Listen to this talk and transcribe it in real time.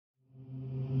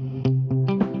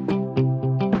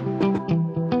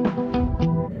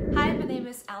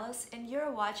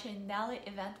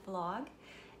NELLY Event vlog,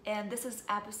 and this is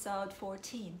episode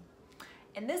 14.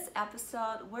 In this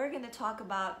episode, we're going to talk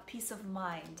about peace of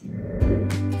mind.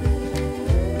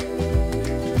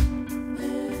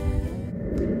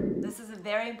 This is a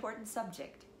very important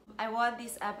subject. I want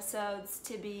these episodes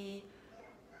to be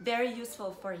very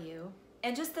useful for you.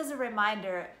 And just as a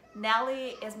reminder,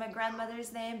 Nelly is my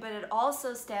grandmother's name, but it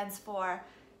also stands for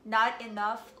Not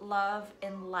Enough Love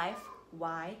in Life,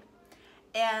 Why?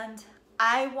 And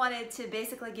I wanted to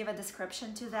basically give a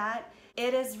description to that.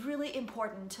 It is really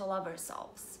important to love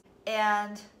ourselves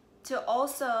and to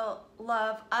also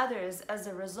love others as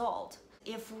a result.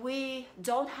 If we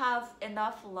don't have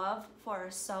enough love for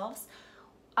ourselves,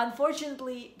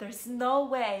 unfortunately, there's no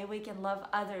way we can love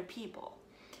other people.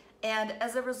 And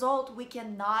as a result, we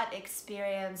cannot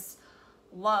experience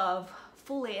love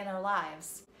fully in our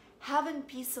lives. Having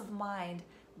peace of mind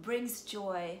brings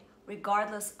joy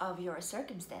regardless of your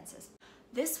circumstances.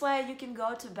 This way you can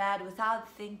go to bed without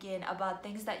thinking about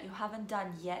things that you haven't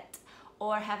done yet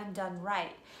or haven't done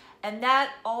right. And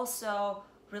that also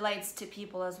relates to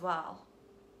people as well.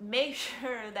 Make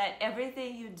sure that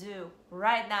everything you do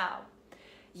right now,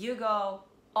 you go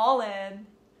all in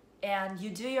and you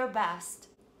do your best.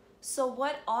 So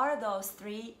what are those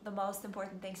three the most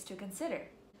important things to consider?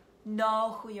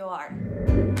 Know who you are.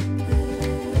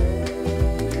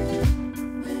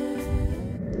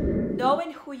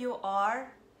 Knowing who you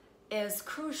are is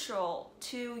crucial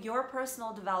to your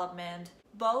personal development,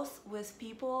 both with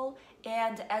people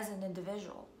and as an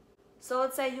individual. So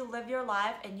let's say you live your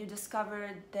life and you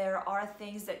discovered there are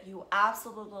things that you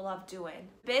absolutely love doing.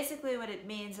 Basically what it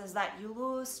means is that you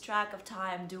lose track of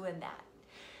time doing that.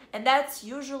 And that's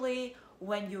usually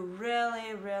when you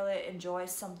really enjoy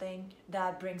something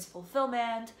that brings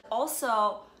fulfillment.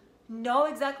 Also, know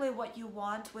exactly what you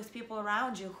want with people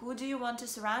around you. Who do you want to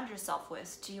surround yourself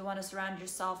with? Do you want to surround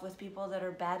yourself with people that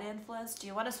are bad influence? Do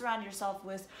you want to surround yourself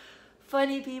with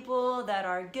funny people that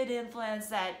are good influence,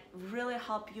 that really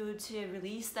help you to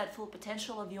release that full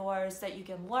potential of yours, that you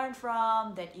can learn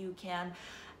from, that you can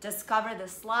discover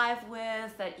this life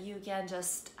with, that you can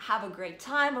just have a great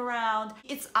time around?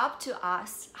 It's up to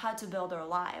us how to build our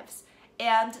lives.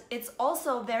 And it's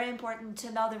also very important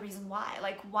to know the reason why.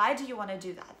 Like, why do you want to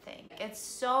do that thing? It's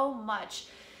so much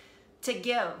to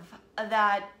give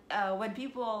that when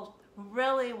people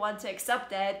really want to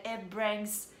accept it, it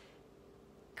brings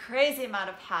crazy amount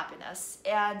of happiness.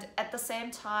 And at the same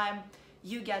time,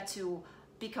 you get to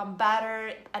become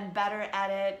better and better at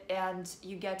it, and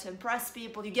you get to impress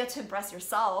people, you get to impress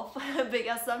yourself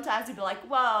because sometimes you'll be like,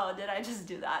 whoa, did I just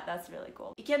do that? That's really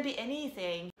cool. It can be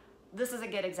anything. This is a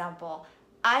good example.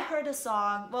 I heard a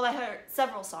song, well, I heard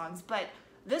several songs, but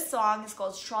this song is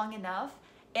called Strong Enough,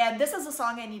 and this is a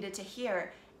song I needed to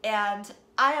hear. And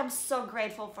I am so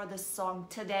grateful for this song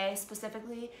today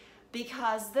specifically,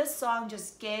 because this song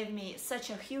just gave me such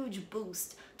a huge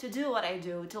boost to do what I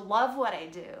do, to love what I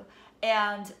do,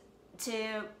 and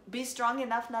to be strong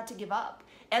enough not to give up.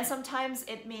 And sometimes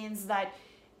it means that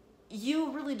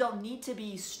you really don't need to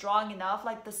be strong enough,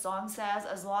 like the song says,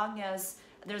 as long as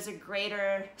there's a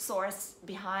greater source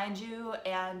behind you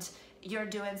and you're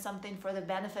doing something for the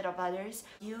benefit of others.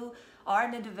 You are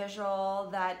an individual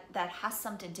that has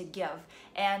something to give.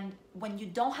 And when you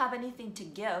don't have anything to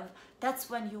give, that's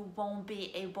when you won't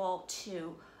be able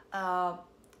to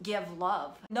give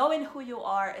love. Knowing who you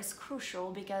are is crucial,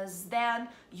 because then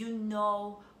you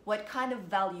know what kind of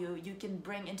value you can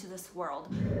bring into this world.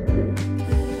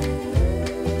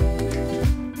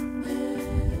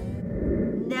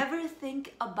 Never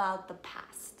think about the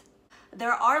past.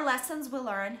 There are lessons we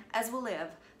learn as we live.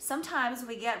 Sometimes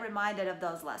we get reminded of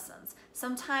those lessons.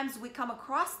 Sometimes we come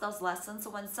across those lessons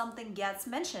when something gets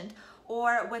mentioned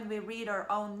or when we read our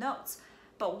own notes.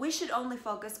 But we should only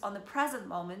focus on the present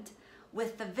moment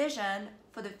with the vision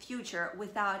for the future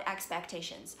without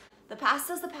expectations. The past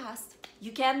is the past.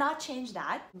 You cannot change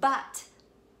that, but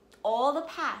all the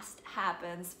past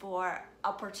happens for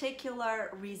a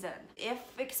particular reason. If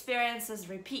experiences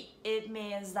repeat, it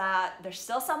means that there's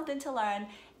still something to learn,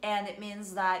 and it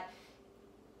means that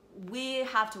we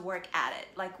have to work at it.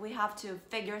 Like, we have to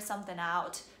figure something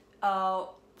out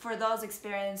for those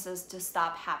experiences to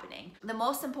stop happening. The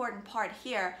most important part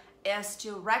here is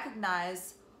to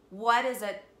recognize what is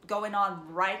it going on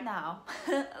right now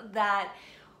that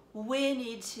we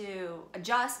need to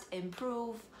adjust,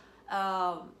 improve,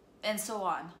 and so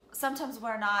on. Sometimes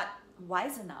we're not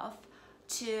wise enough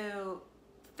to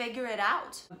figure it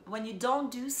out. When you don't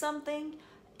do something,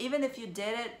 even if you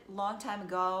did it a long time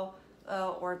ago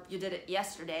or you did it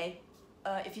yesterday,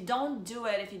 if you don't do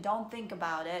it, if you don't think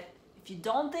about it,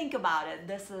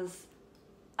 this is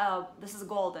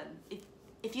golden.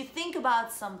 If you think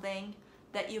about something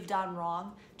that you've done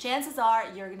wrong, chances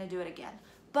are you're gonna do it again.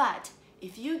 But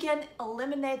if you can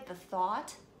eliminate the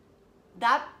thought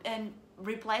that and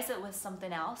replace it with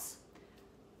something else,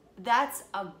 that's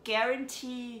a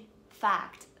guarantee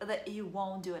fact that you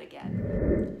won't do it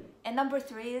again. And number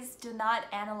 3 is do not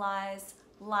analyze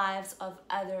lives of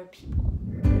other people.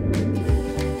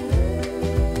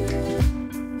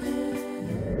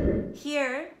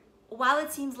 Here, while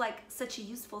it seems like such a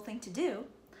useful thing to do,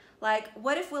 like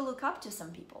what if we look up to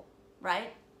some people,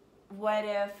 right? What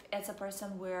if it's a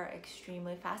person we're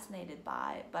extremely fascinated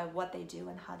by what they do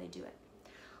and how they do it?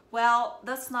 Well,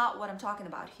 that's not what I'm talking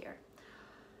about here.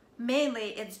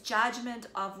 Mainly, it's judgment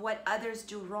of what others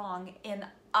do wrong in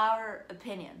our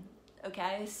opinion,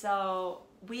 okay? So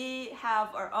we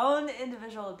have our own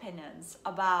individual opinions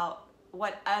about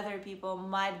what other people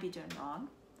might be doing wrong,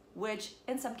 which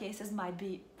in some cases might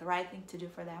be the right thing to do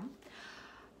for them.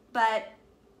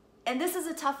 And this is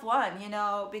a tough one, you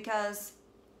know, because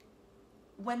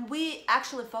when we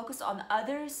actually focus on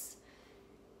others,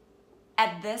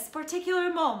 at this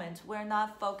particular moment, we're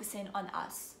not focusing on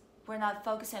us. We're not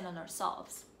focusing on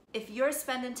ourselves. If you're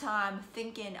spending time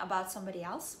thinking about somebody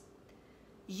else,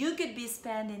 you could be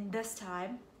spending this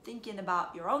time thinking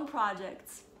about your own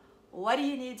projects. What do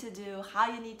you need to do?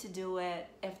 How you need to do it?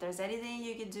 If there's anything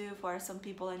you can do for some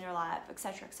people in your life,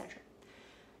 etc., etc.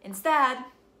 Instead,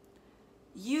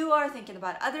 you are thinking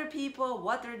about other people,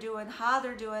 what they're doing, how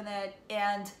they're doing it,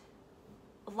 and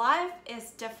life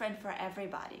is different for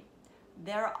everybody.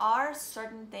 There are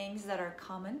certain things that are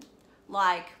common,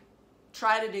 like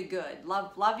try to do good,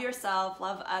 love yourself,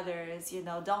 love others, you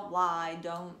know, don't lie,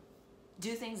 don't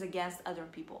do things against other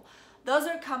people. Those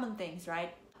are common things,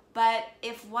 right? But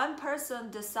if one person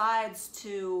decides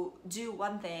to do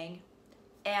one thing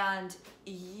and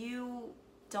you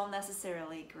don't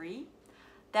necessarily agree,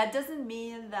 that doesn't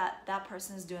mean that that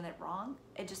person is doing it wrong.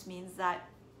 It just means that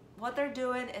what they're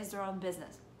doing is their own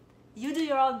business. You do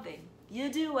your own thing. You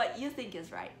do what you think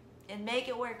is right and make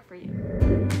it work for you.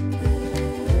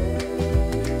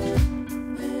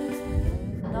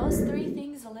 Those 3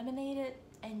 things eliminated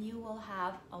and you will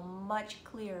have a much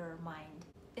clearer mind,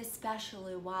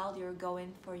 especially while you're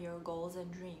going for your goals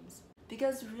and dreams.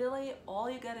 Because really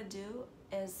all you gotta do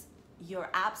is your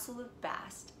absolute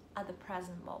best at the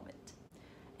present moment.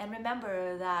 And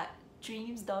remember that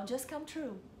dreams don't just come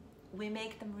true, we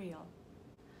make them real.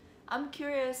 I'm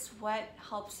curious what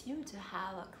helps you to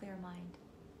have a clear mind.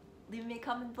 Leave me a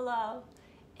comment below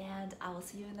and I will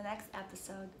see you in the next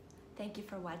episode. Thank you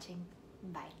for watching.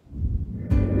 Bye.